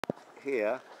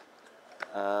here,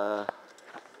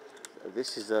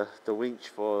 this is the winch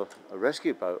for a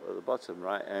rescue boat at the bottom,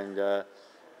 right? And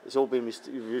it's all been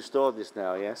restored this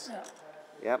now, yes? Yeah.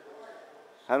 Yep.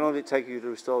 How long did it take you to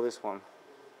restore this one?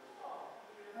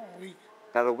 A week.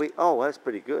 About a week? Oh, well, that's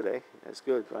pretty good, eh? That's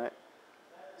good, right?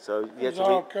 So It was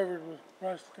all covered with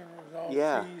rust and it was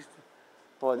all seized.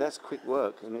 Boy, that's quick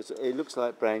work, and it looks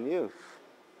like brand new.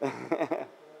 Yeah,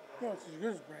 it's as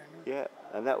good as brand new. Yeah,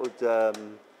 and that would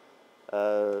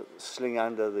sling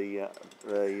under the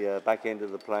back end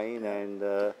of the plane, and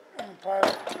the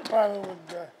pilot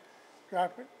would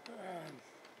drop it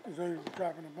as though he was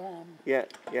dropping a bomb. Yeah.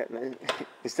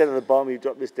 Instead of the bomb, you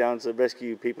drop this down to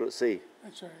rescue people at sea.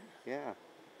 That's right. Yeah,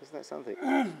 isn't that something?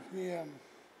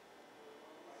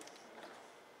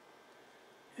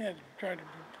 Yeah, tried to be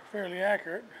fairly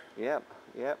accurate. Yep.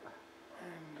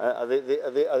 Are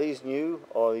these new,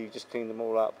 or you just cleaned them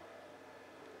all up?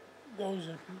 Those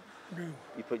are new.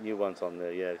 You put new ones on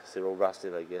there, yeah, because they're all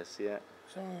rusted, I guess, yeah.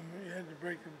 Some of them, you had to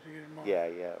break them to get them on.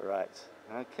 Yeah, right.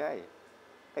 Okay,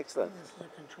 excellent. This is a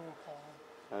control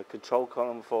column. Control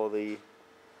column for the...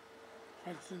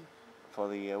 Hudson. For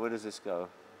the, where does this go?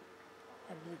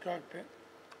 Up in the cockpit.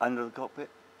 Under the cockpit?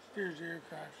 Steers the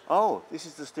aircraft. Oh, this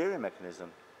is the steering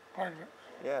mechanism. Part of it.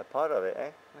 Yeah, part of it,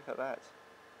 eh? Look at that.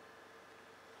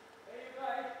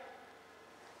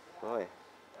 Boy.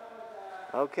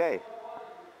 Okay.